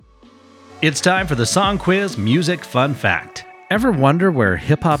It's time for the Song Quiz Music Fun Fact. Ever wonder where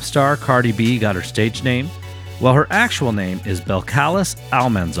hip-hop star Cardi B got her stage name? Well, her actual name is Belcalis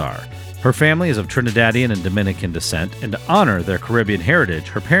Almanzar. Her family is of Trinidadian and Dominican descent, and to honor their Caribbean heritage,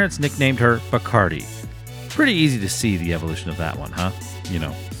 her parents nicknamed her Bacardi. Pretty easy to see the evolution of that one, huh? You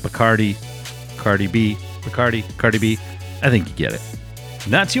know, Bacardi, Cardi B, Bacardi, Cardi B. I think you get it.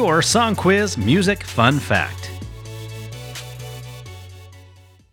 And that's your Song Quiz Music Fun Fact.